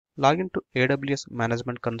Log into AWS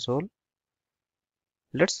Management Console.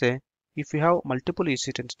 Let's say if you have multiple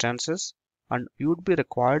EC2 instances and you would be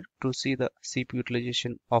required to see the CPU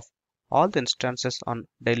utilization of all the instances on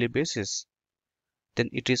daily basis, then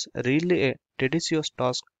it is really a tedious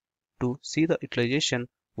task to see the utilization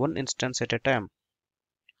one instance at a time.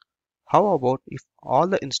 How about if all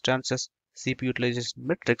the instances CPU utilization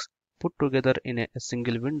metrics put together in a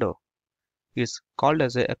single window is called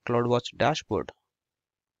as a CloudWatch dashboard.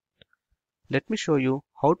 Let me show you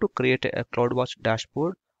how to create a CloudWatch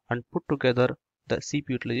dashboard and put together the CPU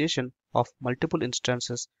utilization of multiple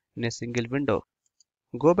instances in a single window.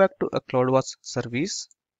 Go back to a CloudWatch service,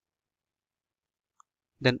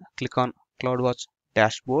 then click on CloudWatch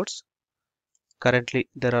Dashboards. Currently,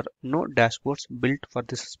 there are no dashboards built for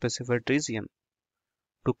this specified region.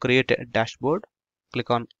 To create a dashboard, click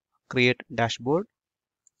on Create Dashboard,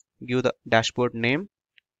 give the dashboard name,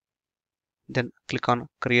 then click on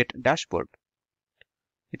Create Dashboard.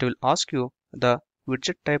 It will ask you the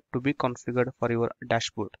widget type to be configured for your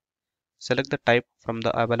dashboard. Select the type from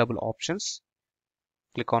the available options.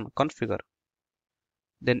 Click on Configure.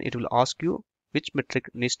 Then it will ask you which metric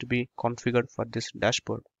needs to be configured for this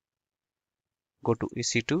dashboard. Go to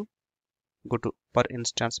EC2, go to Per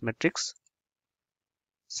Instance Metrics.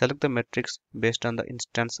 Select the metrics based on the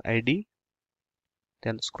instance ID.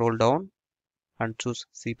 Then scroll down and choose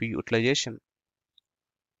CPU utilization.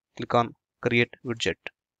 Click on Create Widget.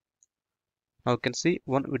 Now you can see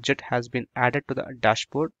one widget has been added to the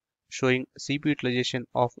dashboard showing CPU utilization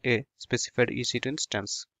of a specified EC2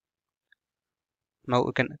 instance. Now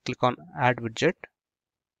you can click on Add Widget,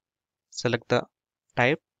 select the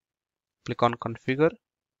type, click on Configure,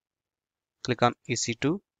 click on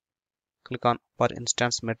EC2, click on Per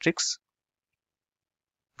Instance Metrics,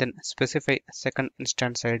 then specify second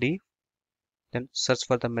instance ID, then search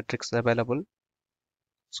for the metrics available,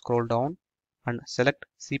 scroll down and select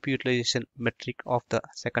CPU utilization metric of the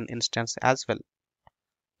second instance as well.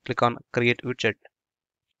 Click on Create Widget.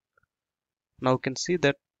 Now you can see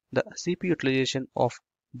that the CPU utilization of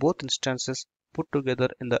both instances put together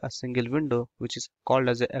in a single window, which is called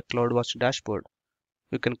as a CloudWatch dashboard.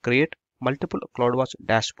 You can create multiple CloudWatch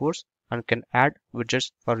dashboards and can add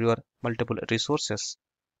widgets for your multiple resources.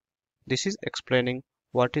 This is explaining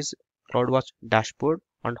what is CloudWatch dashboard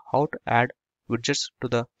and how to add widgets to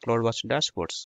the CloudWatch dashboards.